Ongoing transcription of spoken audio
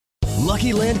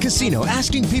Lucky Land Casino,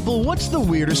 asking people, what's the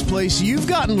weirdest place you've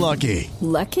gotten lucky?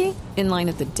 Lucky? In line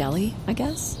at the deli, I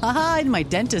guess? Aha, in my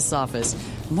dentist's office.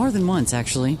 More than once,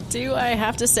 actually. Do I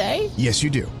have to say? Yes, you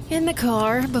do. In the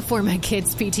car before my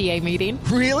kids' PTA meeting.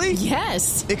 Really?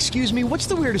 Yes. Excuse me, what's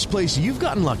the weirdest place you've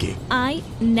gotten lucky? I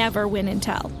never win and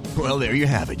tell. Well, there you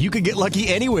have it. You can get lucky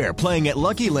anywhere, playing at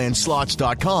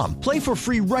LuckyLandSlots.com. Play for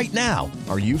free right now.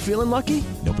 Are you feeling lucky?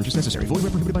 No purchase necessary. Void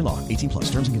where prohibited by law. 18+.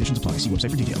 Terms and conditions apply. See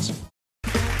website for details.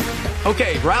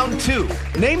 Okay, round two.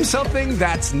 Name something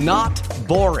that's not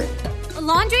boring. A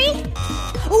laundry?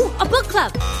 Ooh, a book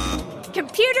club.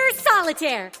 Computer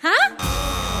solitaire, huh?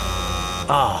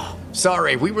 Ah,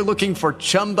 sorry, we were looking for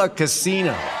Chumba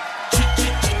Casino.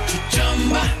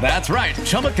 That's right,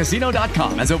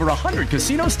 ChumbaCasino.com has over 100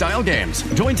 casino-style games.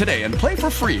 Join today and play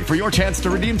for free for your chance to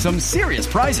redeem some serious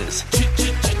prizes.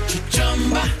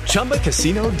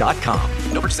 ChumbaCasino.com.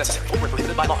 No purchase necessary. Void where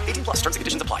prohibited by law. 18+. Terms and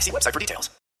conditions apply. See website for details.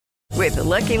 With the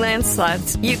Lucky Land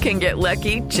Slots, you can get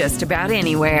lucky just about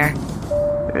anywhere.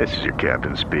 This is your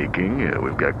captain speaking.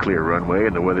 We've got clear runway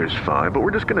and the weather's fine, but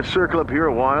we're just going to circle up here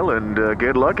a while and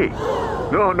get lucky.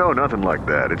 No, nothing like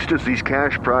that. It's just these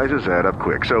cash prizes add up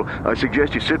quick. So I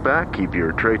suggest you sit back, keep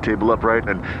your tray table upright,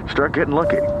 and start getting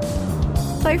lucky.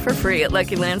 Play for free at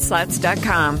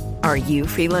LuckyLandSlots.com. Are you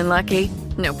feeling lucky?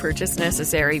 No purchase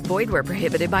necessary. Void where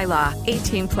prohibited by law.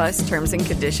 18+ terms and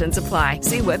conditions apply.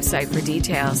 See website for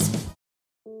details.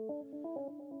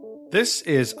 This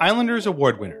is Islanders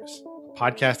Award Winners, a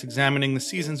podcast examining the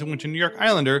seasons in which a New York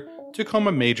Islander took home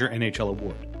a major NHL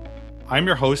award. I'm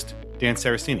your host, Dan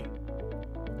Saraceni.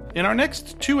 In our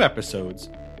next two episodes,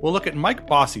 we'll look at Mike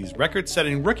Bossy's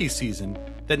record-setting rookie season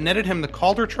that netted him the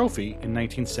Calder Trophy in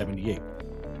 1978.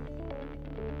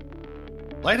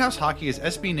 Lighthouse Hockey is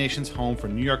SB Nation's home for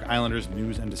New York Islanders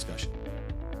news and discussion.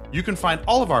 You can find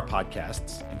all of our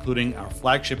podcasts, including our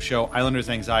flagship show Islanders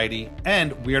Anxiety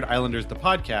and Weird Islanders the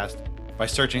Podcast, by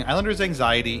searching Islanders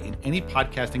Anxiety in any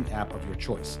podcasting app of your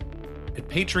choice. At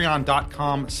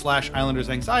patreon.com/Islanders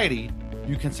Anxiety,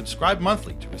 you can subscribe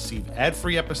monthly to receive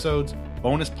ad-free episodes,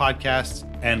 bonus podcasts,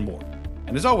 and more.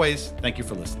 And as always, thank you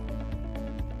for listening.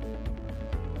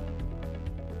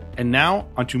 And now,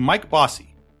 onto Mike Bossy,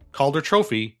 Calder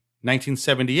Trophy,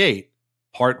 1978,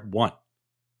 Part 1.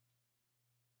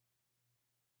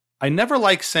 I never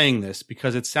like saying this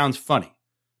because it sounds funny,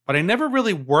 but I never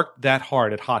really worked that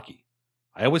hard at hockey.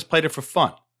 I always played it for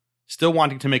fun, still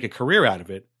wanting to make a career out of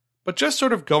it, but just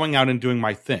sort of going out and doing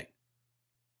my thing.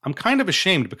 I'm kind of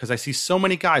ashamed because I see so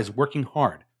many guys working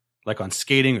hard, like on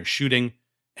skating or shooting,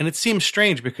 and it seems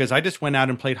strange because I just went out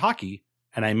and played hockey,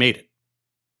 and I made it.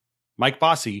 Mike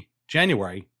Bossy,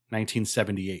 January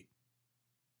 1978.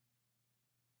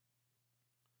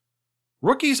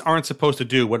 Rookies aren't supposed to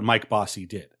do what Mike Bossy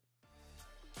did.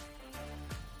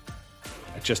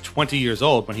 At just 20 years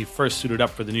old when he first suited up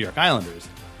for the New York Islanders,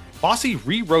 Bossy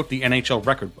rewrote the NHL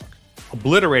record book,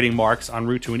 obliterating marks en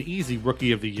route to an easy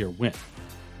Rookie of the Year win.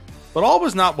 But all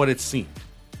was not what it seemed.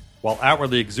 While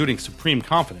outwardly exuding supreme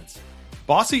confidence,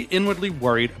 Bossy inwardly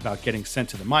worried about getting sent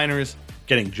to the minors,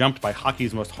 getting jumped by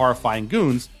hockey's most horrifying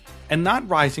goons, and not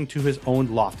rising to his own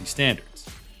lofty standards.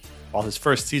 While his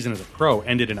first season as a pro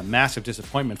ended in a massive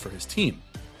disappointment for his team,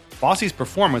 Bossy's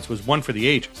performance was one for the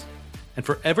ages, and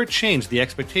forever changed the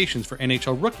expectations for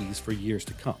NHL rookies for years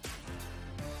to come.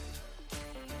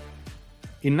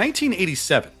 In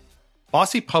 1987,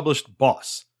 Bossy published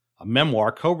Boss, a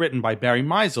memoir co-written by Barry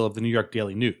Meisel of the New York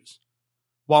Daily News.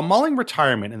 While mulling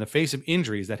retirement in the face of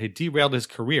injuries that had derailed his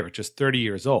career at just 30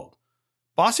 years old,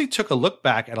 Bossy took a look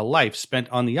back at a life spent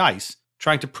on the ice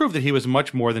trying to prove that he was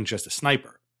much more than just a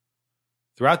sniper.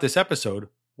 Throughout this episode,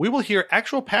 we will hear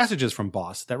actual passages from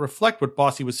Boss that reflect what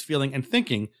Bossy was feeling and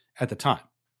thinking at the time.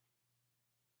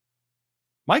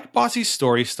 Mike Bossy's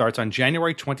story starts on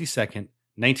January 22nd,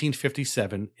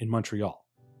 1957 in Montreal.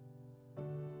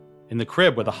 In the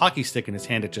crib with a hockey stick in his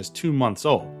hand at just 2 months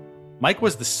old, Mike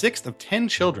was the sixth of 10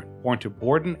 children born to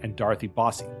Borden and Dorothy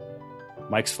Bossy.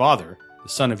 Mike's father, the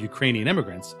son of Ukrainian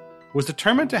immigrants, was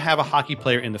determined to have a hockey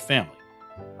player in the family.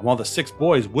 And while the 6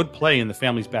 boys would play in the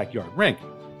family's backyard rink,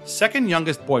 second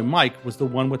youngest boy Mike was the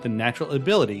one with the natural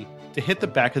ability to hit the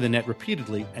back of the net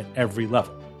repeatedly at every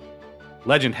level.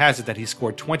 Legend has it that he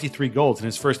scored 23 goals in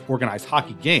his first organized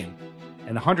hockey game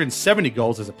and 170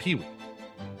 goals as a peewee.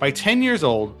 By 10 years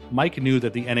old, Mike knew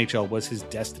that the NHL was his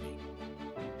destiny.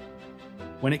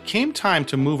 When it came time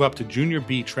to move up to Junior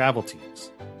B travel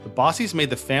teams, the Bossys made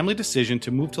the family decision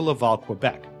to move to Laval,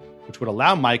 Quebec, which would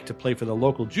allow Mike to play for the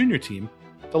local junior team,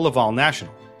 the Laval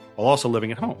National, while also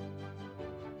living at home.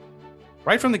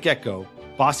 Right from the get-go,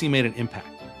 Bossy made an impact,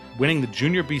 winning the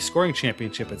Junior B scoring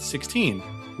championship at 16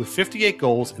 with 58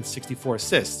 goals and 64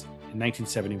 assists in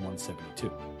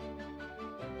 1971-72.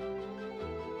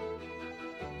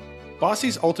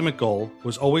 Bossy's ultimate goal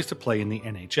was always to play in the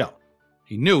NHL.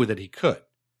 He knew that he could.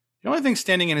 The only thing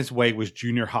standing in his way was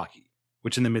junior hockey,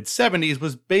 which in the mid-70s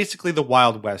was basically the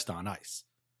Wild West on ice.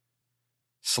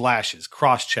 Slashes,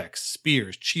 cross-checks,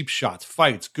 spears, cheap shots,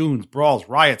 fights, goons, brawls,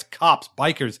 riots, cops,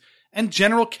 bikers, and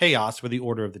general chaos were the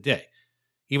order of the day.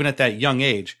 Even at that young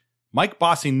age, Mike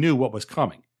Bossy knew what was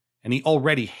coming, and he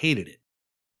already hated it.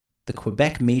 The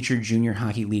Quebec Major Junior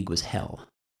Hockey League was hell.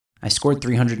 I scored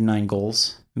 309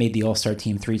 goals, made the All-Star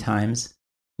team 3 times,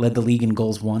 led the league in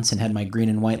goals once, and had my green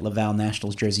and white Laval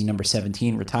Nationals jersey number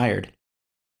 17 retired.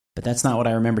 But that's not what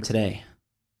I remember today.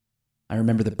 I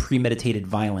remember the premeditated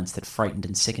violence that frightened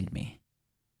and sickened me.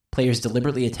 Players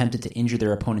deliberately attempted to injure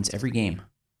their opponents every game.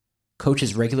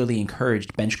 Coaches regularly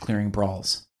encouraged bench-clearing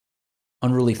brawls.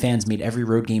 Unruly fans made every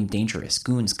road game dangerous.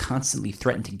 Goons constantly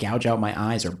threatened to gouge out my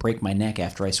eyes or break my neck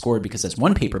after I scored because, as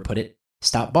one paper put it,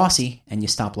 stop Bossy and you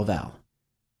stop Laval.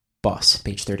 Boss,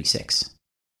 page 36.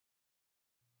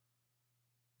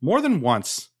 More than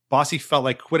once, Bossy felt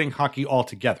like quitting hockey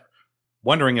altogether,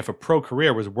 wondering if a pro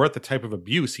career was worth the type of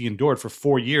abuse he endured for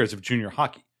 4 years of junior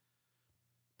hockey.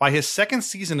 By his second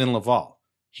season in Laval,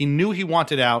 he knew he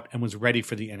wanted out and was ready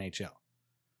for the NHL.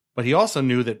 But he also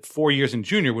knew that 4 years in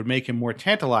junior would make him more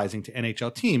tantalizing to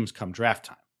NHL teams come draft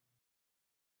time.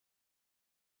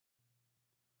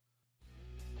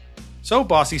 So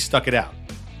Bossy stuck it out.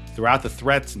 Throughout the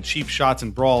threats and cheap shots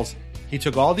and brawls, he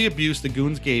took all the abuse the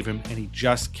goons gave him and he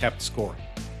just kept scoring.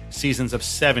 Seasons of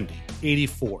 70,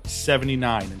 84,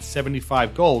 79, and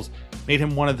 75 goals made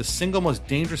him one of the single most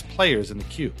dangerous players in the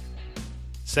queue.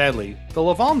 Sadly, the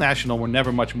Laval National were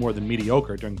never much more than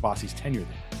mediocre during Bossy's tenure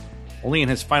there. Only in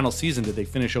his final season did they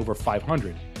finish over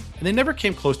 500, and they never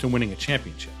came close to winning a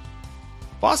championship.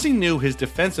 Bossy knew his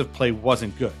defensive play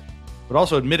wasn't good, but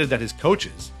also admitted that his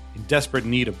coaches, in desperate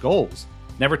need of goals,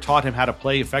 never taught him how to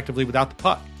play effectively without the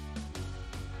puck.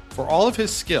 For all of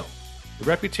his skill, the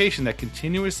reputation that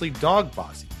continuously dogged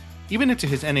Bossy, even into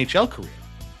his NHL career,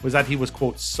 was that he was,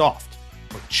 quote, soft,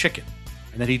 or chicken,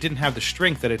 and that he didn't have the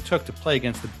strength that it took to play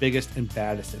against the biggest and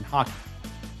baddest in hockey.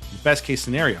 In the best case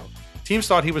scenario, teams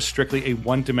thought he was strictly a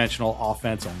one-dimensional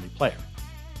offense-only player.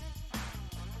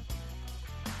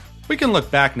 We can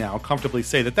look back now and comfortably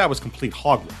say that was complete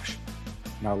hogwash.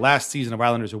 In our last season of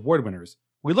Islanders award winners,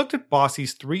 we looked at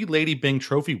Bossy's 3 Lady Byng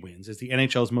Trophy wins as the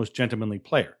NHL's most gentlemanly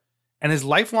player, and his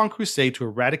lifelong crusade to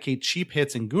eradicate cheap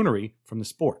hits and goonery from the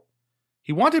sport.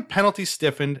 He wanted penalties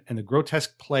stiffened and the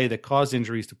grotesque play that caused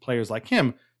injuries to players like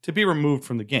him to be removed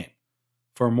from the game.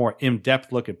 For a more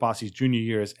in-depth look at Bossy's junior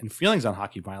years and feelings on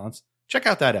hockey violence, check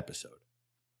out that episode.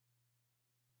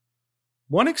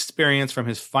 One experience from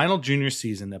his final junior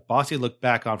season that Bossy looked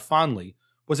back on fondly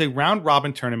was a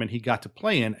round-robin tournament he got to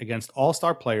play in against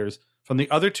all-star players from the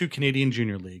other 2 Canadian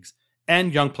junior leagues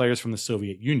and young players from the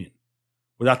Soviet Union.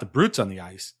 Without the brutes on the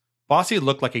ice, Bossy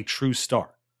looked like a true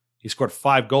star. He scored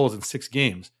 5 goals in 6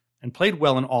 games and played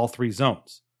well in all 3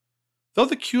 zones. Though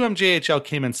the QMJHL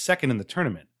came in second in the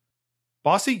tournament,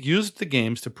 Bossy used the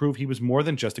games to prove he was more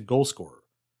than just a goal scorer,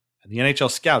 and the NHL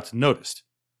scouts noticed.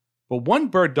 But one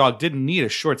bird dog didn't need a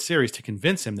short series to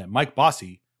convince him that Mike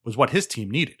Bossy was what his team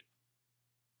needed.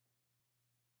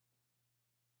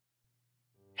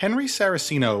 Henry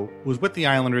Saraceno was with the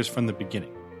Islanders from the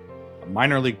beginning. A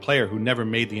minor league player who never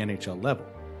made the NHL level,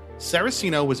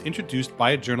 Saraceno was introduced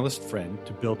by a journalist friend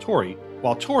to Bill Torrey,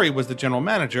 while Torrey was the general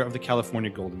manager of the California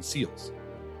Golden Seals.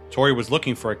 Torrey was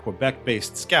looking for a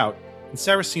Quebec-based scout, and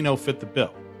Saraceno fit the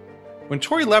bill. When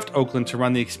Torrey left Oakland to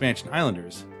run the expansion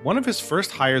Islanders, one of his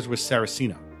first hires was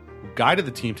Saraceno, who guided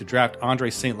the team to draft Andre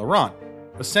St. Laurent,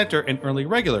 a center and early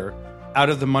regular, out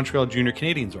of the Montreal Junior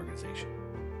Canadiens organization.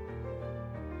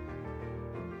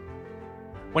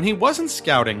 When he wasn't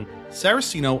scouting,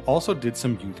 Saraceno also did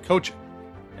some youth coaching,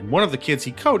 and one of the kids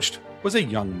he coached was a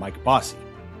young Mike Bossy.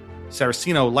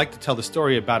 Saraceno liked to tell the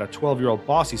story about a 12-year-old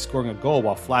Bossy scoring a goal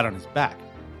while flat on his back.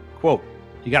 Quote,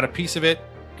 "He got a piece of it,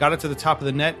 got it to the top of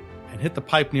the net, and hit the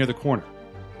pipe near the corner.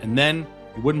 And then,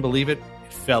 you wouldn't believe it,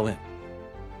 it fell in."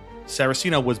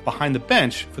 Saraceno was behind the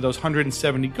bench for those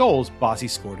 170 goals Bossy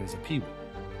scored as a peewee.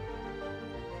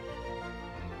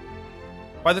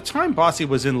 By the time Bossy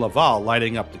was in Laval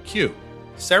lighting up the queue,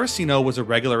 Saraceno was a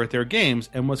regular at their games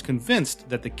and was convinced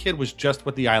that the kid was just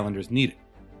what the Islanders needed.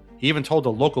 He even told a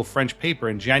local French paper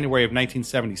in January of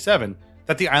 1977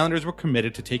 that the Islanders were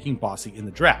committed to taking Bossy in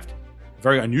the draft, a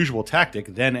very unusual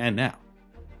tactic then and now.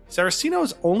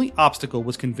 Saraceno's only obstacle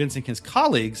was convincing his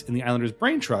colleagues in the Islanders'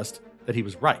 brain trust that he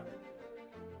was right.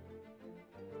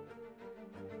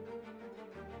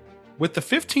 With the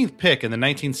 15th pick in the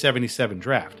 1977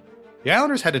 draft, the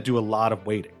Islanders had to do a lot of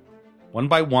waiting. One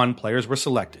by one, players were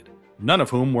selected, none of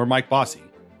whom were Mike Bossy,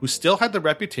 who still had the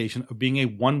reputation of being a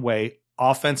one-way,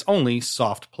 offense-only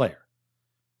soft player.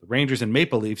 The Rangers and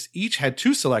Maple Leafs each had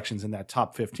 2 selections in that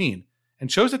top 15 and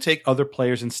chose to take other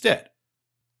players instead.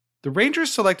 The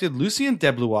Rangers selected Lucien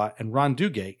Deblois and Ron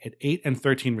Duguay at 8 and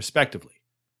 13 respectively,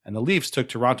 and the Leafs took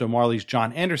Toronto Marlies'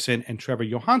 John Anderson and Trevor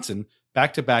Johansson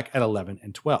back-to-back at 11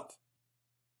 and 12.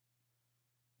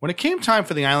 When it came time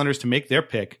for the Islanders to make their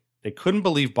pick, they couldn't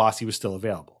believe Bossy was still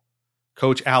available.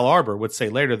 Coach Al Arbour would say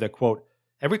later that, quote,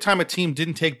 "Every time a team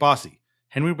didn't take Bossy,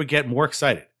 Henry would get more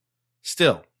excited.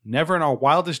 Still, never in our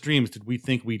wildest dreams did we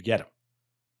think we'd get him."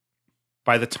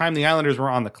 By the time the Islanders were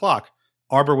on the clock,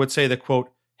 Arbour would say that,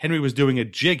 quote, "Henry was doing a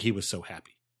jig, he was so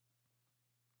happy."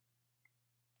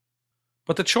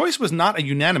 But the choice was not a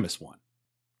unanimous one.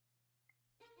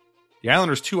 The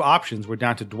Islanders' 2 options were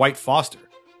down to Dwight Foster,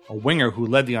 a winger who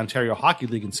led the Ontario Hockey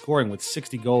League in scoring with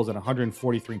 60 goals and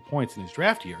 143 points in his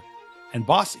draft year, and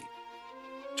Bossy.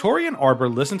 Torrey and Arbour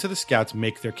listened to the scouts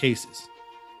make their cases.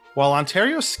 While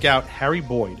Ontario scout Harry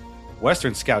Boyd,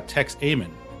 Western scout Tex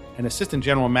Amon, and assistant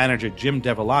general manager Jim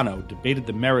Devellano debated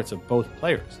the merits of both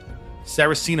players,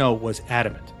 Saraceno was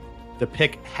adamant. The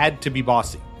pick had to be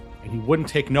Bossy, and he wouldn't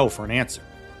take no for an answer.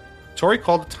 Torrey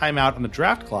called a timeout on the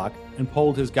draft clock and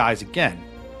polled his guys again,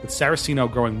 with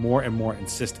Saraceno growing more and more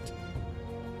insistent.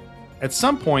 At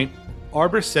some point,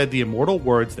 Arbour said the immortal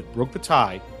words that broke the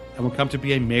tie and would come to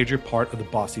be a major part of the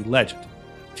Bossy legend,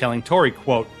 telling Torrey,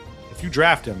 quote, "If you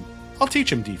draft him, I'll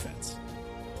teach him defense."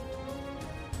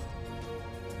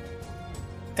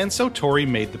 And so Torrey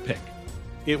made the pick.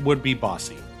 It would be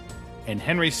Bossy, and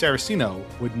Henry Saraceno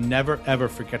would never ever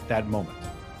forget that moment.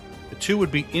 The two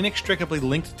would be inextricably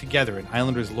linked together in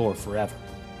Islanders lore forever.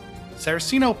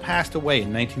 Saraceno passed away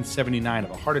in 1979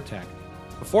 of a heart attack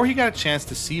before he got a chance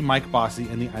to see Mike Bossy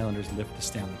and the Islanders lift the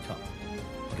Stanley Cup.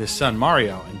 But his son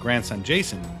Mario and grandson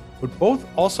Jason would both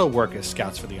also work as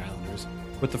scouts for the Islanders,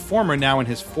 with the former now in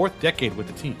his 4th decade with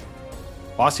the team.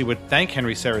 Bossy would thank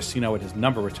Henry Saraceno at his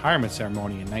number retirement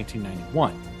ceremony in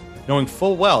 1991, knowing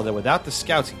full well that without the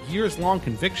scouts' years-long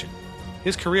conviction,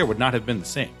 his career would not have been the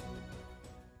same.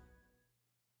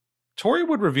 Torrey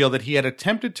would reveal that he had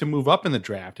attempted to move up in the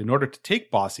draft in order to take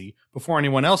Bossy before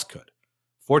anyone else could.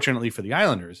 Fortunately for the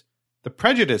Islanders, the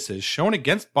prejudices shown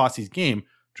against Bossy's game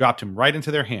dropped him right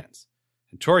into their hands,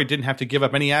 and Torrey didn't have to give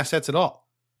up any assets at all.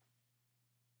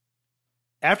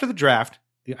 After the draft,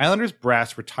 the Islanders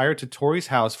brass retired to Torrey's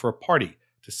house for a party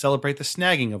to celebrate the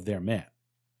snagging of their man.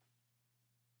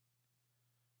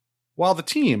 While the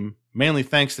team, mainly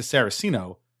thanks to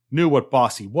Saraceno, knew what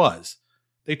Bossy was,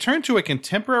 they turned to a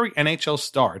contemporary NHL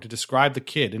star to describe the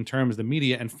kid in terms the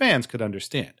media and fans could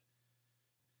understand.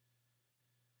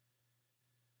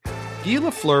 Guy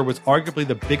Lafleur was arguably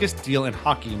the biggest deal in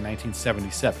hockey in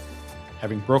 1977,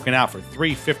 having broken out for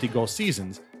 3 50-goal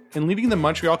seasons and leading the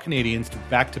Montreal Canadiens to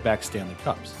back-to-back Stanley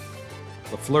Cups.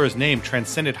 Lafleur's name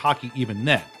transcended hockey even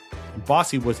then, and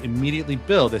Bossy was immediately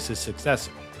billed as his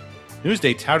successor.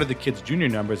 Newsday touted the kid's junior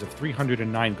numbers of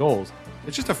 309 goals,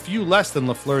 it's just a few less than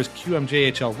Lafleur's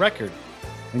QMJHL record,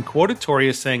 and quoted Torrey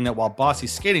as saying that while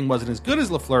Bossy's skating wasn't as good as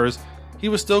Lafleur's, he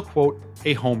was still, quote,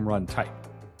 a home run type.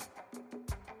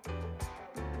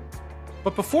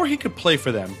 But before he could play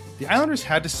for them, the Islanders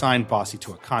had to sign Bossy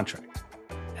to a contract,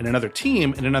 and another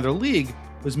team in another league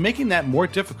was making that more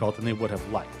difficult than they would have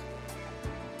liked.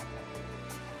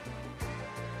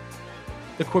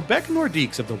 The Quebec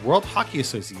Nordiques of the World Hockey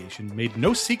Association made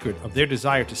no secret of their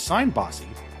desire to sign Bossy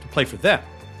to play for them.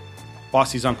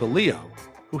 Bossy's uncle Leo,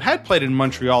 who had played in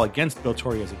Montreal against Bill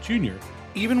Torrey as a junior,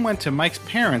 even went to Mike's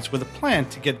parents with a plan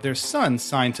to get their son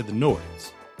signed to the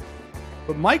Nords.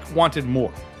 But Mike wanted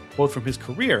more, both from his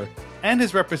career and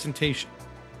his representation.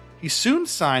 He soon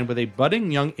signed with a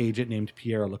budding young agent named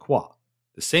Pierre Lacroix,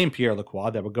 the same Pierre Lacroix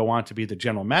that would go on to be the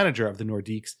general manager of the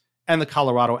Nordiques and the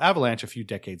Colorado Avalanche a few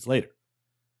decades later.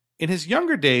 In his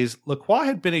younger days, Lacroix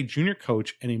had been a junior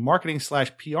coach and a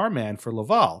marketing/PR man for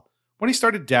Laval when he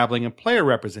started dabbling in player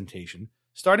representation,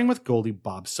 starting with goalie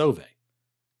Bob Sauvé.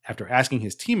 After asking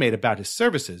his teammate about his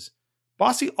services,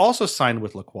 Bossy also signed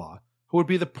with Lacroix, who would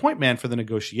be the point man for the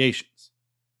negotiations.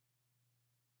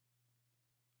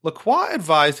 Lacroix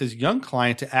advised his young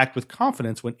client to act with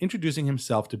confidence when introducing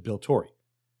himself to Bill Torrey.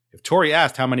 If Torrey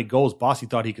asked how many goals Bossy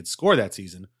thought he could score that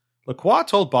season, Lacroix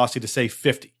told Bossy to say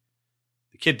 50.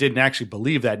 The kid didn't actually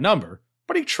believe that number,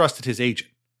 but he trusted his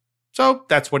agent. So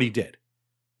that's what he did.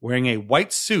 Wearing a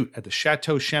white suit at the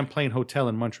Chateau Champlain Hotel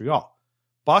in Montreal,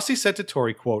 Bossy said to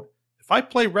Torrey, quote, "If I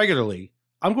play regularly,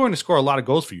 I'm going to score a lot of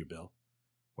goals for you, Bill."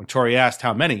 When Torrey asked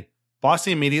how many,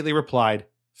 Bossy immediately replied,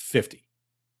 50.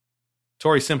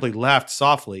 Torrey simply laughed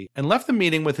softly and left the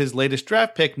meeting with his latest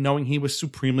draft pick, knowing he was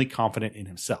supremely confident in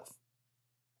himself.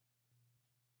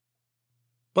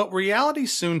 But reality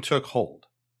soon took hold.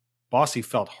 Bossy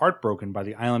felt heartbroken by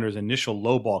the Islanders' initial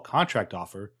lowball contract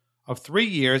offer of 3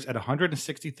 years at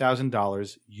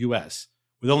 $160,000 US,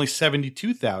 with only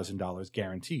 $72,000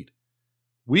 guaranteed.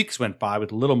 Weeks went by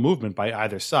with little movement by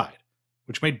either side,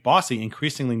 which made Bossy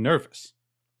increasingly nervous.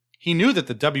 He knew that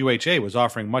the WHA was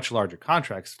offering much larger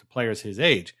contracts to players his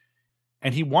age,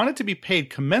 and he wanted to be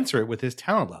paid commensurate with his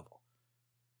talent level.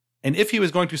 And if he was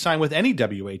going to sign with any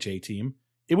WHA team,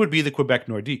 it would be the Quebec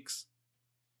Nordiques.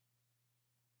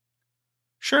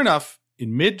 Sure enough,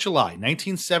 in mid-July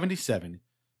 1977,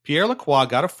 Pierre Lacroix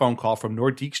got a phone call from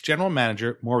Nordiques general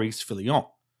manager Maurice Filion.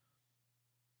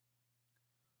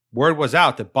 Word was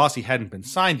out that Bossy hadn't been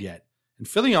signed yet, and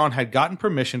Filion had gotten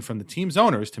permission from the team's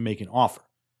owners to make an offer.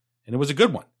 And it was a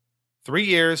good one. 3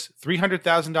 years,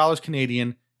 $300,000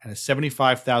 Canadian, and a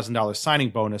 $75,000 signing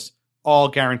bonus, all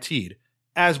guaranteed,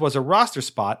 as was a roster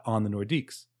spot on the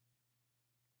Nordiques.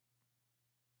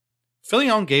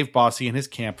 Filion gave Bossy and his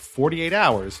camp 48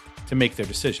 hours to make their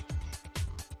decision.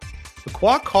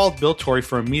 Lacroix called Bill Torrey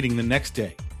for a meeting the next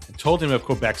day and told him of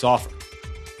Quebec's offer.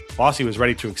 Bossy was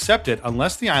ready to accept it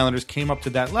unless the Islanders came up to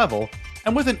that level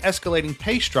and with an escalating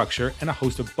pay structure and a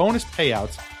host of bonus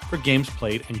payouts for games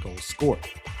played and goals scored.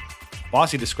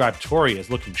 Bossy described Torrey as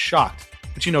looking shocked,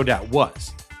 which he no doubt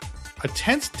was. A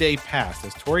tense day passed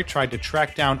as Torrey tried to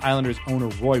track down Islanders owner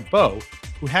Roy Bowe,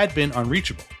 who had been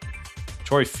unreachable.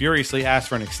 Torrey furiously asked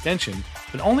for an extension,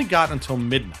 but only got until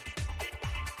midnight.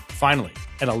 Finally,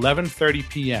 at 11:30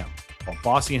 p.m., while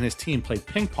Bossy and his team played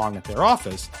ping pong at their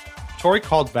office, Torrey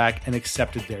called back and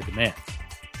accepted their demands.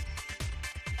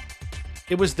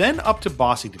 It was then up to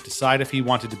Bossy to decide if he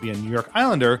wanted to be a New York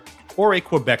Islander or a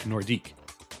Quebec Nordique.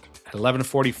 At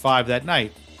 11:45 that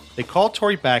night, they called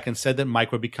Torrey back and said that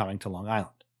Mike would be coming to Long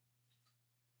Island.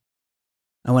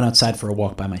 I went outside for a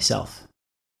walk by myself.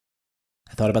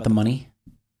 I thought about the money,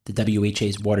 the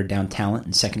WHA's watered-down talent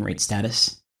and second-rate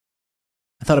status.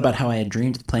 I thought about how I had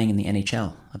dreamed of playing in the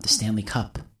NHL, of the Stanley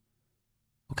Cup.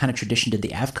 What kind of tradition did the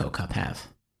Avco Cup have?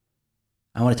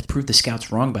 I wanted to prove the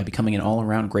scouts wrong by becoming an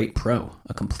all-around great pro,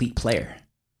 a complete player.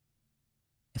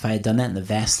 If I had done that in the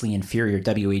vastly inferior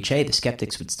WHA, the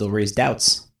skeptics would still raise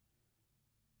doubts.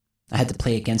 I had to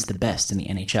play against the best in the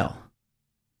NHL.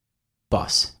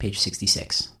 Boss, page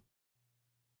 66.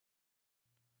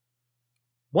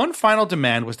 One final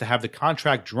demand was to have the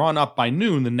contract drawn up by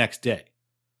noon the next day.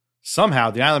 Somehow,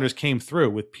 the Islanders came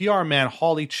through, with PR man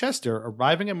Hawley Chester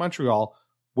arriving at Montreal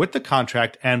with the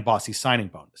contract and Bossy's signing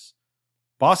bonus.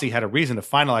 Bossy had a reason to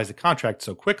finalize the contract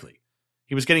so quickly.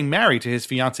 He was getting married to his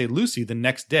fiancée Lucy the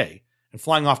next day and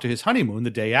flying off to his honeymoon the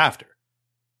day after.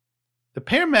 The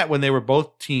pair met when they were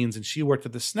both teens and she worked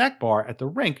at the snack bar at the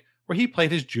rink where he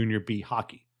played his junior B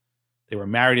hockey. They were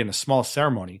married in a small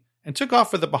ceremony and took off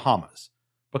for the Bahamas,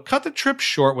 but cut the trip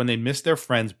short when they missed their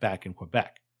friends back in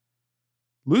Quebec.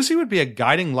 Lucy would be a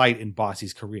guiding light in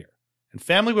Bossy's career, and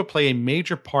family would play a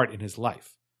major part in his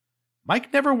life.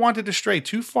 Mike never wanted to stray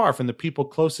too far from the people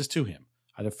closest to him,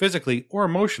 either physically or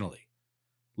emotionally.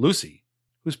 Lucy,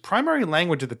 whose primary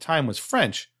language at the time was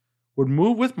French, would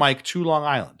move with Mike to Long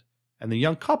Island, and the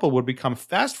young couple would become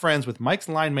fast friends with Mike's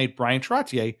line mate Brian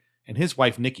Trottier and his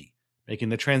wife Nikki, making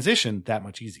the transition that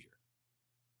much easier.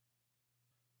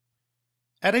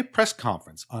 At a press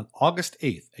conference on August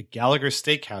 8th at Gallagher's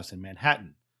Steakhouse in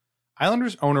Manhattan,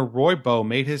 Islanders owner Roy Bowe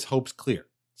made his hopes clear,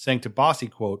 saying to Bossy,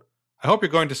 quote, "I hope you're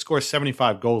going to score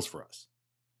 75 goals for us."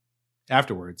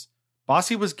 Afterwards,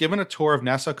 Bossy was given a tour of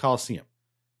Nassau Coliseum.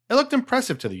 It looked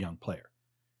impressive to the young player,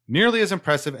 nearly as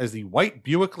impressive as the white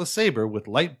Buick LeSabre with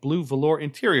light blue velour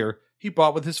interior he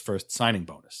bought with his first signing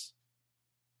bonus.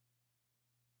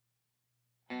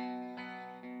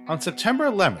 On September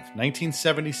 11th,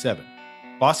 1977,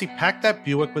 Bossy packed that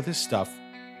Buick with his stuff,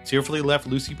 tearfully left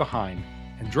Lucy behind,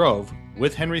 and drove,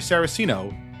 with Henry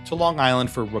Saraceno, to Long Island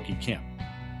for rookie camp.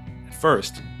 At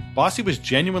first, Bossy was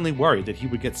genuinely worried that he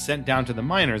would get sent down to the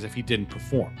minors if he didn't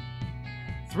perform.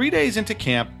 3 days into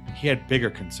camp, he had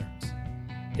bigger concerns.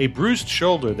 A bruised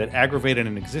shoulder that aggravated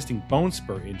an existing bone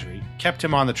spur injury kept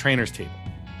him on the trainer's table,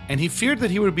 and he feared that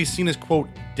he would be seen as, quote,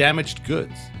 damaged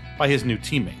goods by his new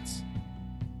teammates.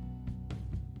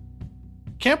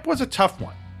 Camp was a tough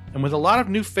one, and with a lot of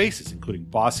new faces, including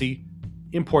Bossy,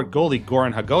 import goalie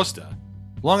Goran Hagosta,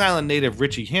 Long Island native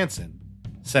Richie Hansen,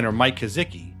 center Mike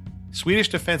Kazicki,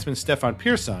 Swedish defenseman Stefan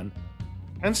Persson,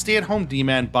 and stay-at-home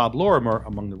D-man Bob Lorimer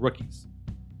among the rookies.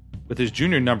 With his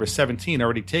junior number 17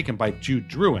 already taken by Jude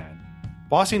Drouin,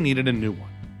 Bossy needed a new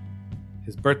one.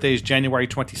 His birthday is January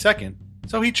 22nd,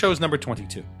 so he chose number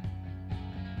 22.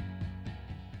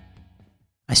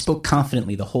 I spoke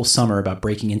confidently the whole summer about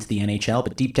breaking into the NHL,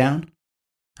 but deep down,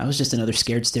 I was just another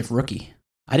scared stiff rookie.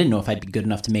 I didn't know if I'd be good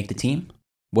enough to make the team.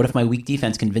 What if my weak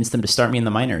defense convinced them to start me in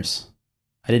the minors?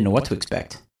 I didn't know what to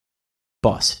expect.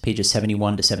 Boss, pages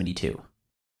 71 to 72.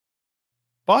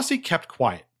 Bossy kept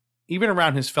quiet, even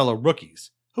around his fellow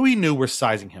rookies, who he knew were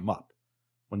sizing him up.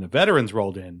 When the veterans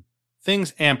rolled in,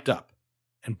 things amped up,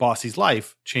 and Bossy's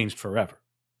life changed forever.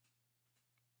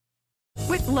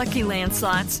 With Lucky Land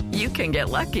Slots, you can get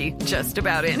lucky just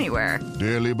about anywhere.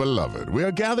 Dearly beloved, we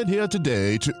are gathered here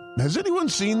today to... Has anyone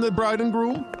seen the bride and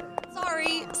groom?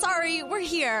 Sorry, we're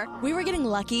here. We were getting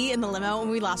lucky in the limo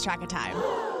and we lost track of time.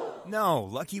 No,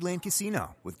 Lucky Land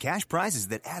Casino, with cash prizes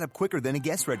that add up quicker than a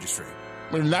guest registry.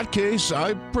 In that case,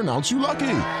 I pronounce you lucky.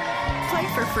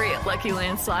 Play for free at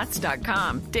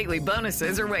LuckyLandSlots.com. Daily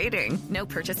bonuses are waiting. No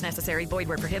purchase necessary. Void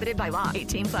where prohibited by law.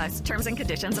 18+. Terms and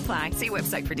conditions apply. See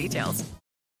website for details.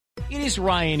 It is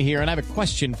Ryan here, and I have a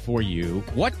question for you.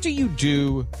 What do you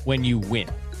do when you win?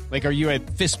 Like, are you a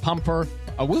fist pumper,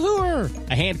 a woohooer,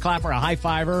 a hand clapper, a high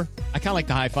fiver? I kind of like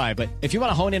the high five, but if you want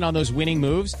to hone in on those winning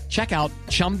moves, check out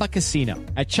Chumba Casino.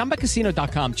 At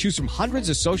ChumbaCasino.com, choose from hundreds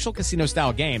of social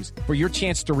casino-style games for your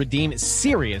chance to redeem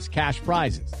serious cash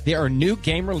prizes. There are new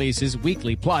game releases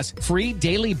weekly, plus free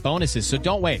daily bonuses, so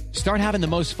don't wait. Start having the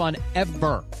most fun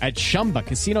ever at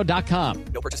ChumbaCasino.com.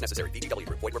 No purchase necessary. VGW.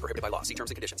 Void where prohibited by law. See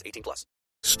terms and conditions. 18+.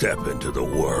 Step into the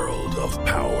world of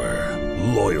power,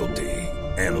 loyalty,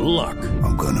 and luck.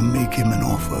 I'm gonna make him an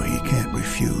offer he can't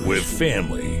refuse. With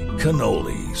family,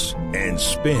 cannolis, and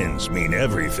spins mean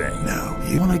everything. Now,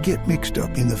 you wanna get mixed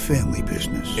up in the family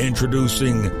business.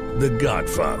 Introducing The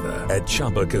Godfather at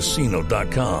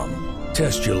ChumbaCasino.com.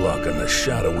 Test your luck in the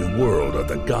shadowy world of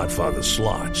The Godfather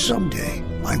slot. Someday,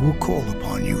 I will call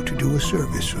upon you to do a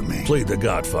service for me. Play The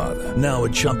Godfather, now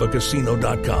at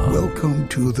ChumbaCasino.com. Welcome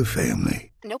to the family.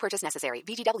 No purchase necessary.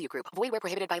 VGW Group. Void where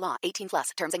prohibited by law.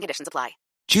 18+. Terms and conditions apply.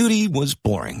 Judy was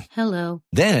boring. Hello.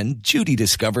 Then Judy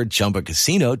discovered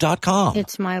ChumbaCasino.com.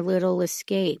 It's my little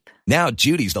escape. Now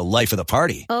Judy's the life of the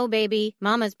party. Oh, baby,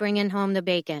 mama's bringing home the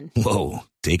bacon. Whoa,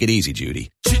 take it easy,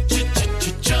 Judy.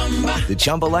 The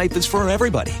Chumba life is for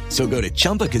everybody. So go to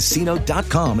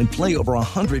ChumbaCasino.com and play over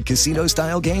 100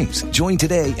 casino-style games. Join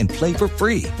today and play for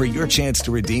free for your chance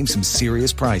to redeem some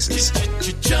serious prizes.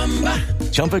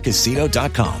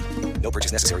 ChumbaCasino.com. No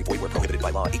purchase necessary. Void where prohibited by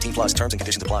law. 18+. Terms and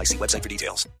conditions apply. See website for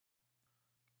details.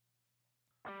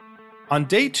 On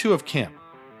day 2 of camp,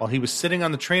 while he was sitting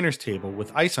on the trainer's table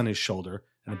with ice on his shoulder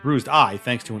and a bruised eye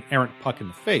thanks to an errant puck in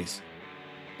the face,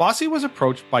 Bossy was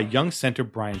approached by young center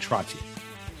Brian Trottier.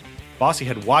 Bossy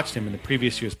had watched him in the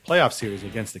previous year's playoff series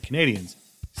against the Canadiens,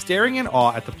 staring in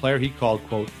awe at the player he called,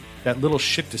 quote, that little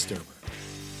shit disturber.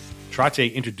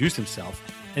 Trottier introduced himself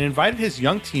and invited his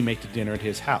young teammate to dinner at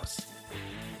his house.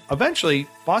 Eventually,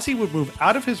 Bossy would move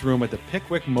out of his room at the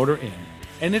Pickwick Motor Inn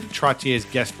and into Trottier's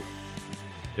guest room.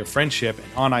 Their friendship and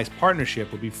on-ice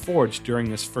partnership would be forged during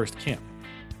this first camp.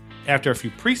 After a few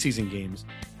preseason games,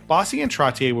 Bossy and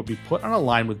Trottier would be put on a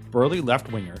line with burly left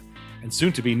winger and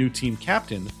soon-to-be new team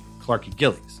captain, Clarkie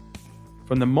Gillies.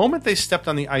 From the moment they stepped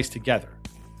on the ice together,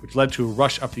 which led to a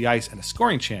rush up the ice and a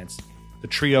scoring chance, the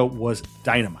trio was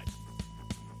dynamite.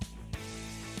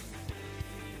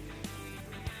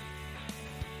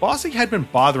 Bossy had been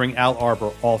bothering Al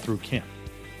Arbour all through camp,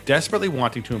 desperately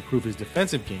wanting to improve his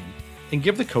defensive game and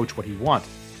give the coach what he wanted.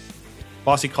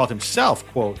 Bossy called himself,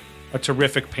 quote, a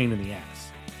terrific pain in the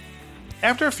ass.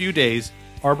 After a few days,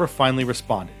 Arbour finally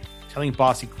responded, telling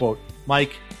Bossy, quote,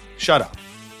 Mike, shut up.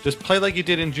 Just play like you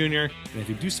did in junior, and if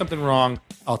you do something wrong,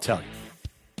 I'll tell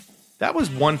you. That was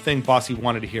one thing Bossy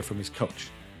wanted to hear from his coach.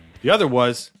 The other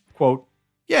was, quote,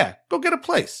 yeah, go get a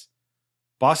place.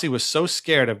 Bossy was so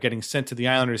scared of getting sent to the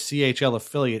Islanders' CHL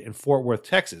affiliate in Fort Worth,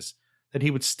 Texas, that he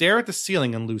would stare at the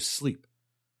ceiling and lose sleep.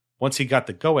 Once he got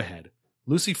the go-ahead,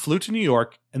 Lucy flew to New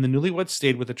York, and the newlyweds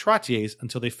stayed with the Trottiers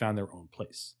until they found their own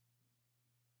place.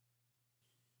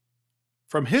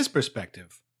 From his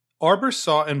perspective, Arbour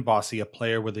saw in Bossy a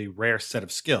player with a rare set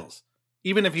of skills,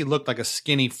 even if he looked like a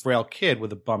skinny, frail kid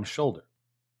with a bum shoulder.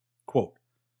 Quote,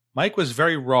 Mike was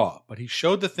very raw, but he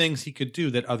showed the things he could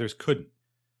do that others couldn't.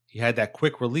 He had that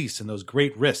quick release and those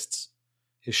great wrists.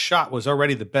 His shot was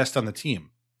already the best on the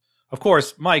team. Of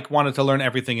course, Mike wanted to learn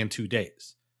everything in 2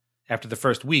 days. After the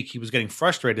first week, he was getting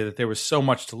frustrated that there was so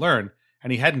much to learn,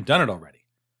 and he hadn't done it already.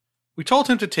 We told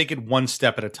him to take it one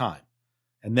step at a time,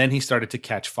 and then he started to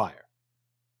catch fire.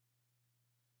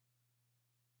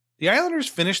 The Islanders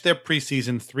finished their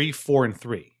preseason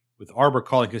 3-4-3, with Arbour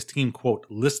calling his team, quote,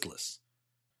 listless.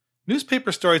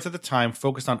 Newspaper stories at the time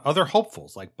focused on other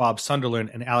hopefuls like Bob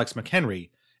Sunderland and Alex McHenry,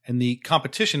 and the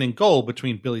competition in goal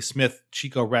between Billy Smith,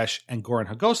 Chico Resch, and Goran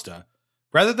Hagosta,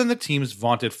 rather than the team's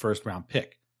vaunted first-round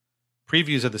pick.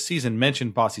 Previews of the season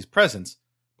mentioned Bossy's presence,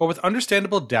 but with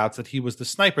understandable doubts that he was the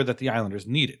sniper that the Islanders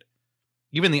needed.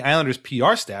 Even the Islanders'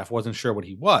 PR staff wasn't sure what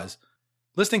he was,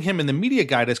 listing him in the media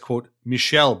guide as, quote,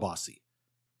 Michel Bossy.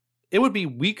 It would be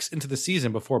weeks into the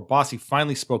season before Bossy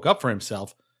finally spoke up for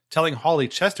himself, telling Hawley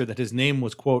Chester that his name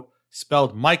was, quote,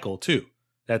 spelled Michael, too.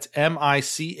 That's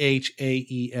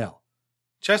Michael.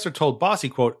 Chester told Bossy,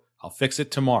 quote, I'll fix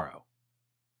it tomorrow.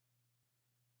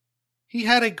 He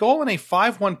had a goal in a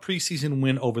 5-1 preseason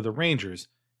win over the Rangers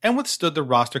and withstood the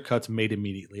roster cuts made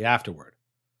immediately afterward.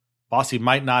 Bossy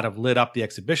might not have lit up the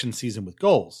exhibition season with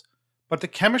goals, but the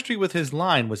chemistry with his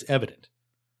line was evident.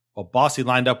 While Bossy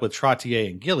lined up with Trottier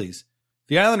and Gillies,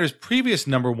 the Islanders' previous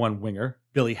number one winger,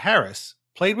 Billy Harris,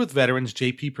 played with veterans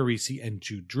J.P. Parisi and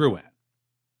Jude Drouin.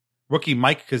 Rookie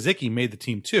Mike Kazicki made the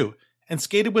team too, and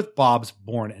skated with Bobs,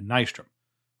 Bourne, and Nystrom.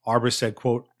 Arbor said,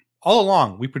 quote, all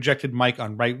along, we projected Mike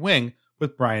on right wing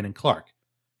with Bryan and Clark.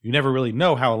 You never really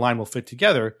know how a line will fit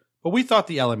together, but we thought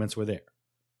the elements were there.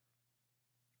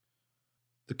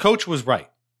 The coach was right.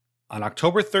 On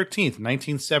October 13th,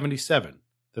 1977,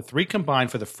 the three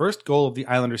combined for the first goal of the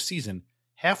Islanders season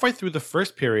halfway through the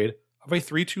first period of a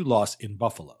 3-2 loss in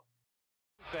Buffalo.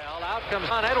 Out comes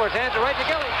Don Edwards, hands it right to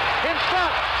Gilly. In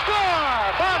front,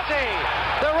 score! Bossy,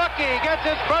 the rookie, gets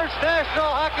his first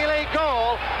National Hockey League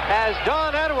goal as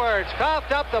Don Edwards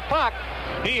coughed up the puck.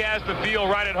 He has to feel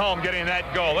right at home getting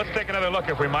that goal. Let's take another look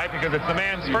if we might, because it's the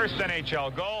man's first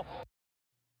NHL goal.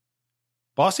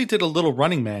 Bossy did a little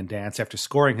running man dance after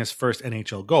scoring his first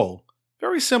NHL goal,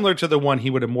 very similar to the one he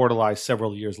would immortalize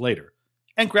several years later,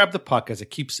 and grabbed the puck as a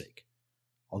keepsake.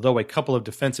 Although a couple of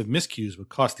defensive miscues would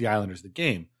cost the Islanders the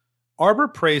game, Arbor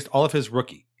praised all of his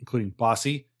rookie, including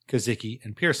Bossy, Kazicki,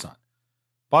 and Pearson.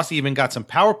 Bossy even got some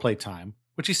power play time,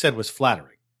 which he said was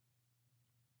flattering.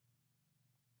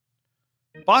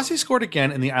 Bossy scored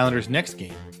again in the Islanders' next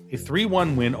game, a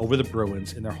 3-1 win over the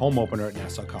Bruins in their home opener at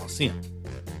Nassau Coliseum.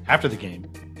 After the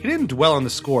game, he didn't dwell on the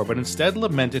score, but instead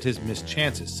lamented his missed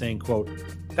chances, saying, quote,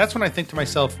 that's when I think to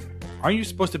myself, aren't you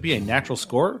supposed to be a natural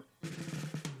scorer?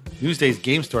 Newsday's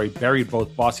game story buried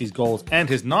both Bossy's goals and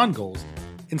his non-goals,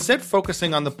 instead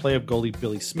focusing on the play of goalie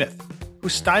Billy Smith, who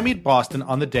stymied Boston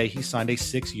on the day he signed a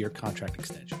 6-year contract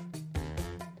extension.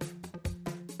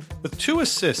 With 2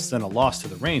 assists and a loss to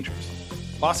the Rangers,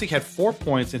 Bossy had 4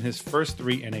 points in his first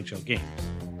 3 NHL games.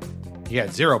 He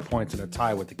had 0 points in a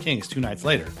tie with the Kings 2 nights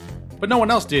later, but no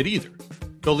one else did either.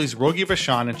 Goalies Rogie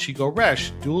Vachon and Chico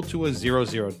Resch dueled to a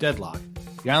 0-0 deadlock,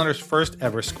 the Islanders' first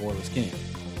ever scoreless game.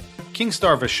 King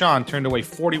star Vachon turned away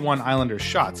 41 Islanders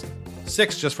shots,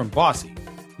 6 just from Bossy,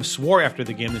 who swore after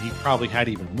the game that he probably had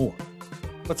even more.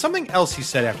 But something else he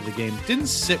said after the game didn't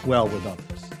sit well with others.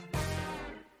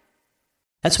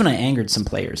 That's when I angered some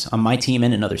players, on my team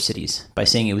and in other cities, by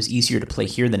saying it was easier to play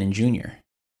here than in junior.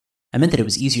 I meant that it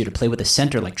was easier to play with a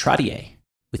center like Trottier,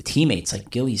 with teammates like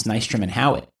Gillies, Nystrom, and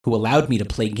Howitt, who allowed me to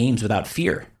play games without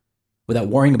fear, without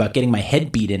worrying about getting my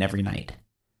head beat in every night.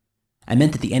 I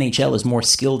meant that the NHL is more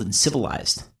skilled and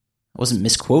civilized. I wasn't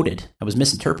misquoted, I was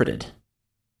misinterpreted.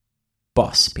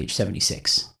 Boss, page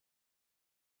 76.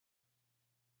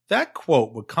 That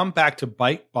quote would come back to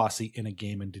bite Bossy in a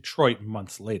game in Detroit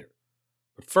months later.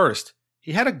 But first,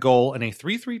 he had a goal in a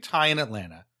 3-3 tie in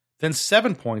Atlanta, then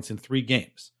 7 points in 3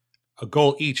 games, a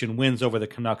goal each in wins over the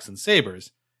Canucks and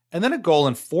Sabres, and then a goal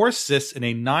and 4 assists in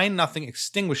a 9-0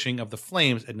 extinguishing of the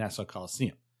Flames at Nassau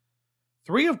Coliseum.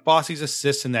 3 of Bossy's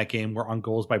assists in that game were on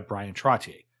goals by Bryan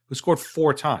Trottier, who scored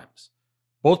 4 times.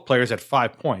 Both players had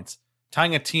 5 points,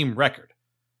 tying a team record.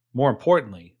 More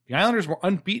importantly, the Islanders were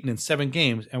unbeaten in 7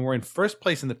 games and were in first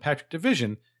place in the Patrick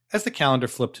Division as the calendar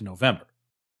flipped to November.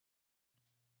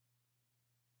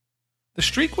 The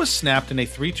streak was snapped in a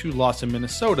 3-2 loss in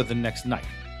Minnesota the next night.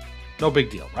 No big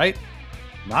deal, right?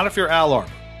 Not if you're Al Arbor,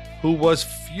 who was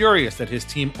furious that his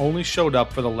team only showed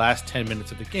up for the last 10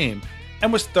 minutes of the game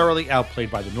and was thoroughly outplayed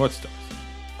by the North Stars.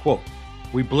 Quote,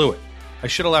 we blew it. I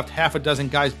should have left half a dozen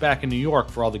guys back in New York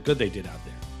for all the good they did out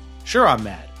there. Sure, I'm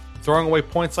mad. Throwing away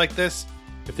points like this?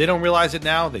 If they don't realize it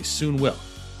now, they soon will.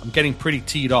 I'm getting pretty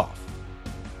teed off.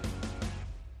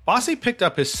 Bossy picked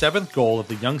up his 7th goal of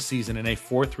the young season in a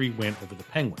 4-3 win over the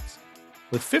Penguins.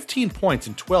 With 15 points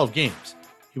in 12 games,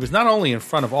 he was not only in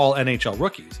front of all NHL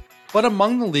rookies, but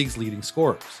among the league's leading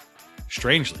scorers.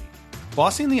 Strangely,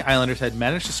 Bossy and the Islanders had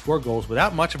managed to score goals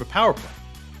without much of a power play.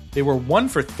 They were 1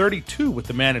 for 32 with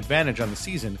the man advantage on the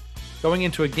season, going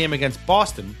into a game against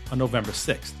Boston on November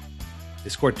 6th. They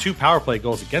scored 2 power play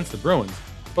goals against the Bruins,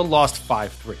 but lost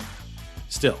 5-3.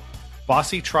 Still,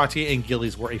 Bossy, Trottier, and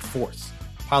Gillies were a force,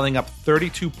 piling up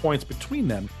 32 points between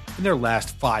them in their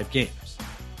last 5 games.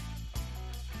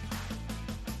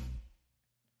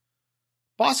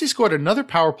 Bossy scored another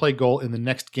power play goal in the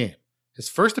next game, his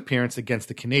first appearance against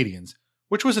the Canadiens,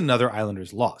 which was another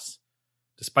Islanders loss.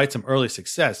 Despite some early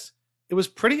success, it was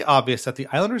pretty obvious that the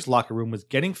Islanders' locker room was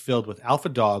getting filled with alpha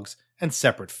dogs and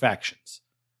separate factions.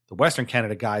 The Western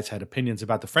Canada guys had opinions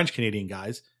about the French Canadian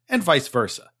guys, and vice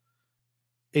versa.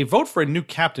 A vote for a new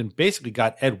captain basically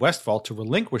got Ed Westphal to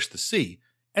relinquish the C,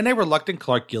 and a reluctant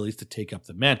Clark Gillies to take up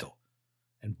the mantle.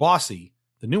 And Bossy,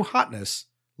 the new hotness,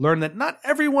 learned that not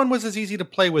everyone was as easy to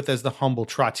play with as the humble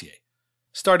Trottier.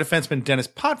 Star defenseman Dennis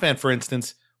Potvin, for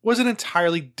instance, was an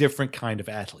entirely different kind of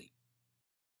athlete.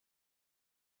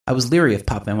 I was leery of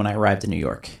Potvin when I arrived in New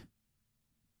York.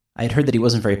 I had heard that he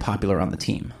wasn't very popular on the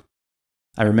team.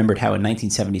 I remembered how in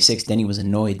 1976 Denny was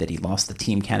annoyed that he lost the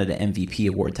Team Canada MVP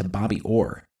award to Bobby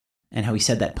Orr, and how he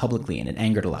said that publicly and it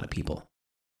angered a lot of people.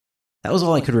 That was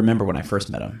all I could remember when I first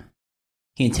met him.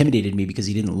 He intimidated me because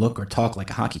he didn't look or talk like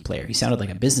a hockey player. He sounded like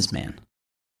a businessman.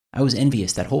 I was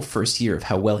envious that whole first year of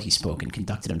how well he spoke and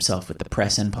conducted himself with the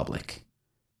press and public.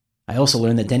 I also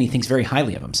learned that Denny thinks very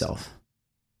highly of himself.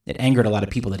 It angered a lot of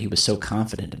people that he was so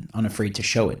confident and unafraid to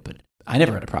show it, but I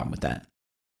never had a problem with that.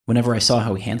 Whenever I saw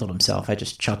how he handled himself, I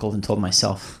just chuckled and told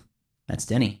myself, that's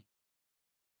Denny.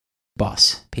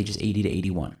 Boss, pages 80 to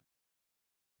 81.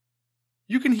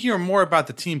 You can hear more about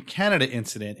the Team Canada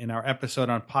incident in our episode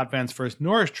on Potvin's first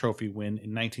Norris Trophy win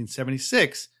in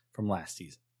 1976 from last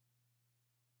season.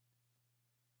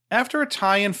 After a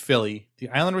tie in Philly, the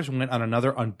Islanders went on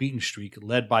another unbeaten streak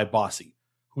led by Bossy,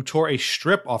 who tore a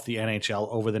strip off the NHL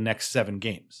over the next 7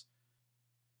 games.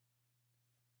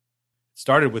 It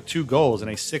started with 2 goals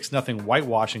and a 6-0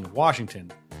 whitewashing of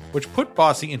Washington, which put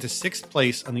Bossy into 6th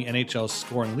place on the NHL's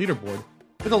scoring leaderboard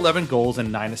with 11 goals and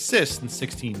 9 assists in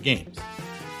 16 games.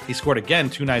 He scored again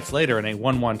 2 nights later in a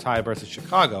 1-1 tie versus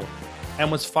Chicago, and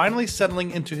was finally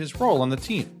settling into his role on the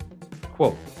team.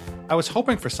 Quote, I was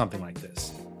hoping for something like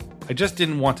this. I just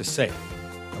didn't want to say it.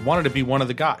 I wanted to be one of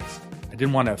the guys. I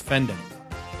didn't want to offend anyone.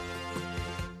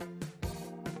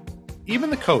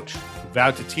 Even the coach, who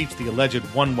vowed to teach the alleged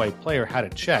one-way player how to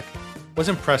check, was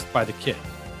impressed by the kid.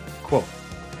 Quote,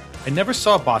 I never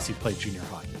saw Bossy play junior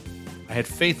hockey. I had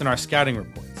faith in our scouting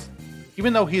reports.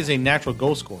 Even though he is a natural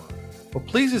goal scorer, what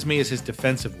pleases me is his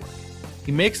defensive work.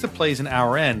 He makes the plays in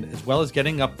our end as well as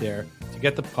getting up there to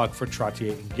get the puck for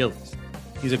Trottier and Gillies.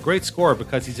 He's a great scorer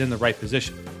because he's in the right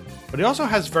position, but he also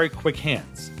has very quick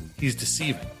hands. He's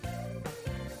deceiving.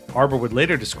 Arbor would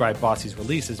later describe Bossy's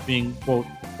release as being, quote,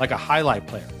 like a highlight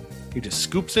player. He just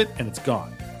scoops it and it's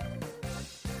gone.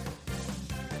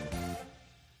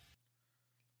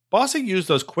 Bossy used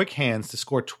those quick hands to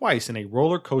score twice in a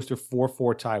roller coaster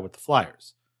 4-4 tie with the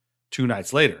Flyers. 2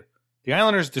 nights later, the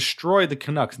Islanders destroyed the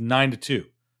Canucks 9-2,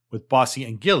 with Bossy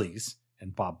and Gillies,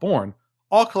 and Bob Bourne,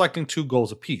 all collecting 2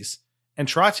 goals apiece, and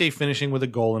Trottier finishing with a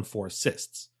goal and 4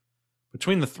 assists.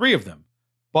 Between the 3 of them,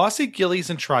 Bossy, Gillies,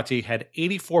 and Trottier had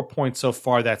 84 points so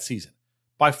far that season,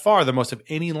 by far the most of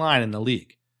any line in the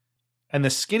league. And the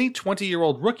skinny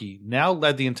 20-year-old rookie now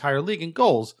led the entire league in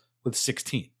goals with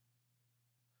 16.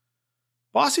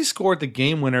 Bossy scored the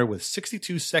game winner with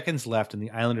 62 seconds left in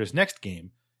the Islanders' next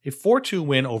game, a 4-2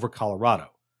 win over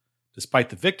Colorado. Despite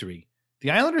the victory,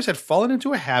 the Islanders had fallen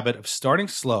into a habit of starting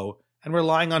slow and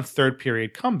relying on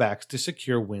third-period comebacks to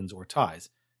secure wins or ties,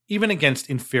 even against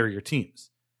inferior teams.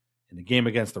 In the game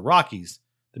against the Rockies,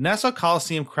 the Nassau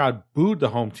Coliseum crowd booed the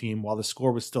home team while the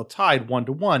score was still tied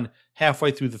 1-1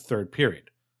 halfway through the third period.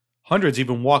 Hundreds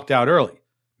even walked out early,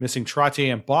 missing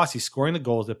Trottier and Bossy scoring the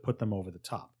goals that put them over the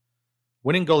top.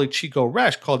 Winning goalie Chico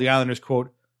Resch called the Islanders,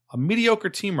 quote, a mediocre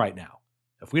team right now.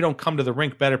 If we don't come to the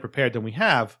rink better prepared than we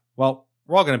have, well,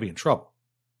 we're all going to be in trouble.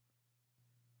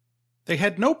 They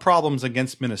had no problems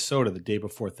against Minnesota the day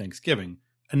before Thanksgiving,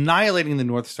 annihilating the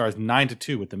North Stars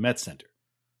 9-2 at the Met Center.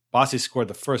 Bossy scored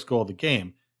the first goal of the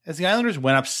game, as the Islanders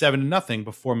went up 7-0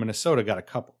 before Minnesota got a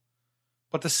couple.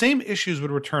 But the same issues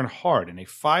would return hard in a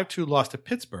 5-2 loss to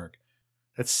Pittsburgh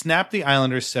that snapped the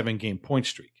Islanders' 7-game point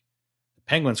streak. The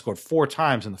Penguins scored 4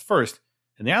 times in the first,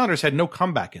 and the Islanders had no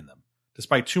comeback in them,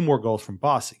 despite 2 more goals from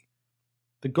Bossy.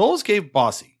 The goals gave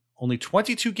Bossy, only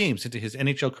 22 games into his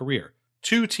NHL career,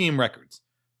 2 team records,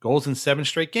 goals in 7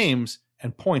 straight games,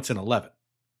 and points in 11.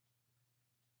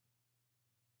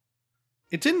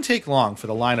 It didn't take long for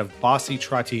the line of Bossy,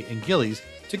 Trottier, and Gillies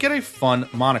to get a fun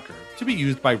moniker to be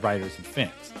used by writers and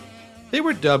fans. They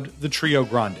were dubbed the Trio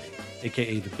Grande,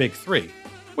 aka the Big Three,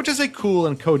 which is a cool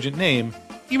and cogent name,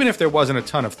 even if there wasn't a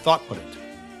ton of thought put into it.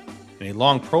 In a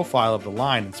long profile of the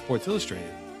line in Sports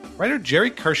Illustrated, writer Jerry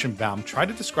Kirschenbaum tried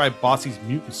to describe Bossy's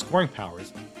mutant scoring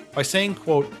powers by saying,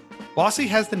 quote, Bossy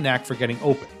has the knack for getting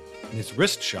open, and his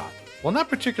wrist shot, while not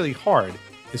particularly hard,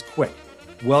 is quick,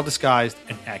 well disguised,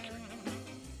 and accurate.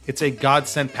 It's a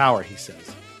God-sent power, he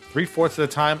says. 3/4 of the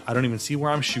time, I don't even see where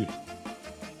I'm shooting.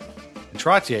 And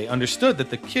Trottier understood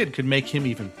that the kid could make him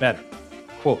even better.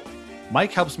 Quote,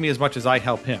 Mike helps me as much as I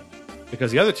help him.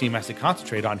 Because the other team has to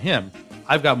concentrate on him,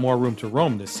 I've got more room to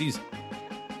roam this season.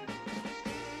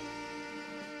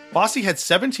 Bossy had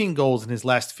 17 goals in his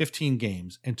last 15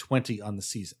 games and 20 on the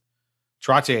season.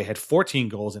 Trottier had 14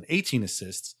 goals and 18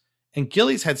 assists, and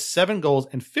Gillies had 7 goals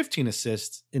and 15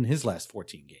 assists in his last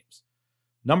 14 games.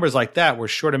 Numbers like that were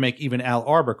sure to make even Al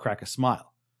Arbour crack a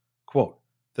smile. Quote,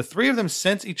 the three of them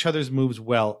sense each other's moves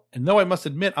well, and though I must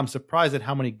admit I'm surprised at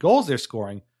how many goals they're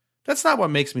scoring, that's not what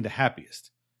makes me the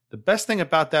happiest. The best thing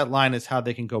about that line is how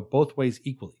they can go both ways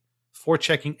equally,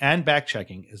 forechecking and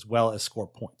backchecking, as well as score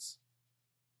points.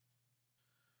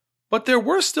 But there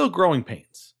were still growing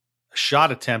pains. A shot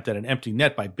attempt at an empty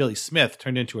net by Billy Smith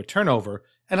turned into a turnover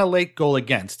and a late goal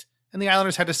against, and the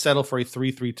Islanders had to settle for a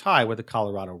 3-3 tie with the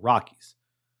Colorado Rockies.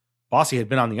 Bossy had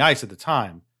been on the ice at the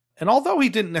time, and although he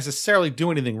didn't necessarily do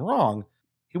anything wrong,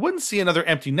 he wouldn't see another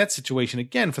empty net situation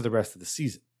again for the rest of the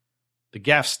season. The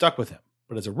gaffe stuck with him,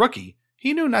 but as a rookie,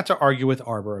 he knew not to argue with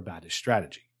Arbour about his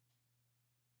strategy.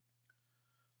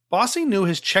 Bossy knew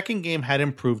his checking game had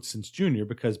improved since junior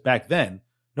because back then,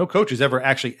 no coaches ever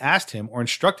actually asked him or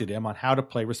instructed him on how to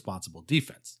play responsible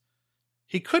defense.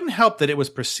 He couldn't help that it was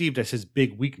perceived as his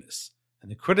big weakness, and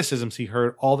the criticisms he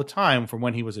heard all the time from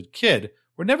when he was a kid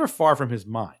were never far from his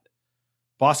mind.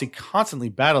 Bossy constantly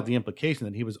battled the implication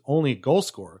that he was only a goal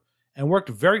scorer and worked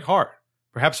very hard,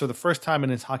 perhaps for the first time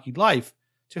in his hockey life,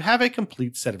 to have a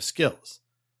complete set of skills.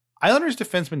 Islanders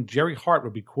defenseman Jerry Hart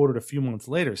would be quoted a few months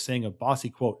later saying of Bossy,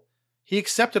 quote, he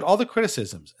accepted all the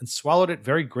criticisms and swallowed it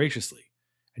very graciously,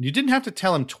 and you didn't have to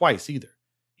tell him twice either.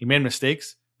 He made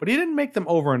mistakes, but he didn't make them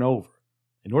over and over.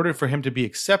 In order for him to be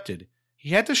accepted, he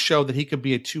had to show that he could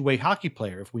be a two-way hockey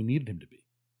player if we needed him to be.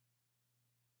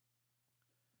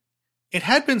 It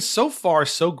had been so far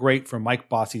so great for Mike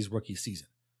Bossy's rookie season,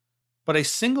 but a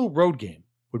single road game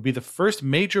would be the first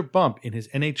major bump in his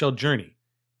NHL journey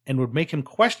and would make him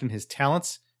question his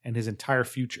talents and his entire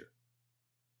future.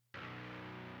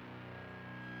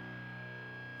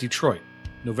 Detroit,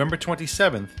 November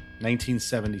 27th,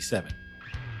 1977.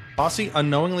 Bossy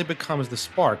unknowingly becomes the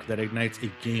spark that ignites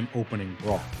a game-opening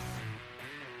brawl.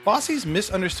 Bossy's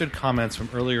misunderstood comments from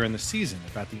earlier in the season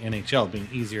about the NHL being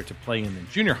easier to play in than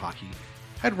junior hockey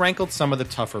had rankled some of the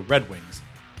tougher Red Wings,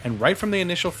 and right from the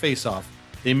initial face-off,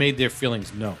 they made their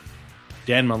feelings known.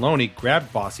 Dan Maloney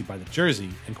grabbed Bossy by the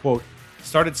jersey and, quote,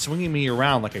 started swinging me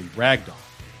around like a rag doll.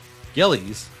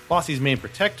 Gillies, Bossy's main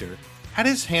protector, had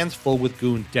his hands full with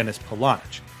goon Dennis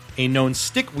Polonich, a known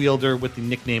stick wielder with the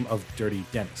nickname of Dirty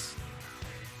Dennis.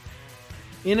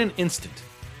 In an instant,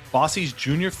 Bossy's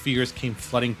junior fears came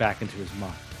flooding back into his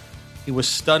mind. He was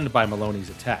stunned by Maloney's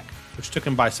attack, which took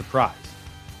him by surprise.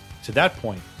 To that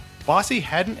point, Bossy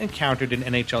hadn't encountered an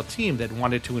NHL team that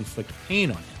wanted to inflict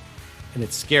pain on him, and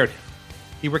it scared him.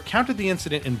 He recounted the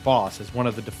incident in Boss as one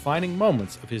of the defining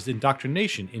moments of his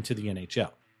indoctrination into the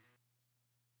NHL.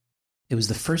 It was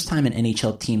the first time an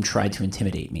NHL team tried to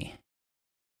intimidate me.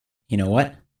 You know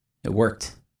what? It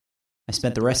worked. I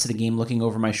spent the rest of the game looking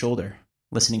over my shoulder,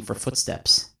 listening for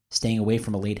footsteps, staying away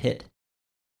from a late hit.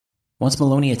 Once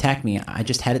Maloney attacked me, I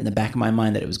just had it in the back of my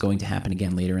mind that it was going to happen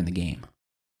again later in the game.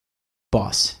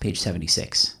 Boss, page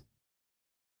 76.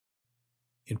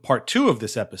 In part 2 of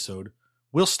this episode,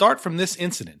 we'll start from this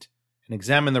incident and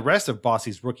examine the rest of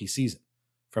Bossy's rookie season,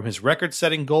 from his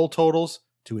record-setting goal totals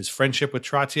to his friendship with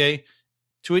Trottier,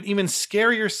 to an even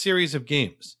scarier series of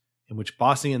games in which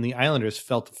Bossy and the Islanders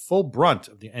felt the full brunt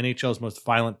of the NHL's most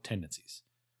violent tendencies.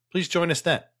 Please join us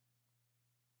then.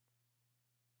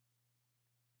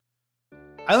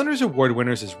 Islanders Award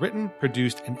Winners is written,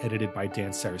 produced, and edited by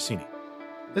Dan Saraceni.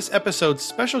 This episode's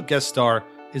special guest star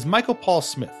is Michael Paul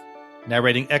Smith,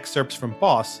 narrating excerpts from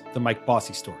Boss, the Mike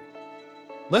Bossy story.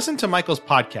 Listen to Michael's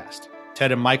podcast,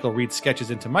 Ted and Michael Read Sketches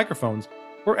into Microphones,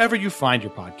 wherever you find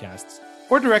your podcasts,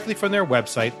 or directly from their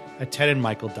website at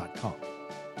tedandmichael.com.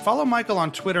 Follow Michael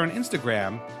on Twitter and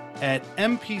Instagram at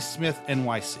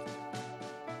mpsmithnyc.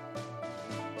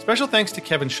 Special thanks to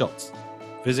Kevin Schultz.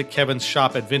 Visit Kevin's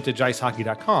shop at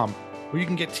vintageicehockey.com, where you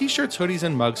can get t-shirts, hoodies,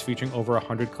 and mugs featuring over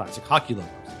 100 classic hockey logos.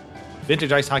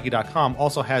 VintageIceHockey.com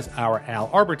also has our Al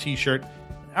Arbour t-shirt,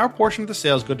 and our portion of the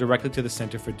sales go directly to the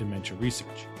Center for Dementia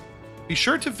Research. Be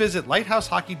sure to visit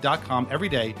lighthousehockey.com every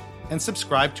day and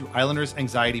subscribe to Islanders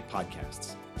Anxiety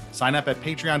podcasts. Sign up at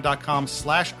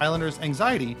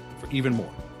patreon.com/IslandersAnxiety for even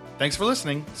more. Thanks for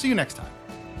listening. See you next time.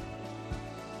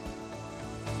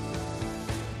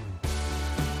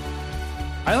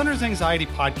 Islanders Anxiety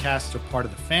podcasts are part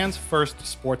of the Fans First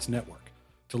Sports Network.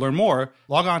 To learn more,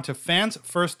 log on to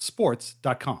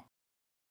fansfirstsports.com.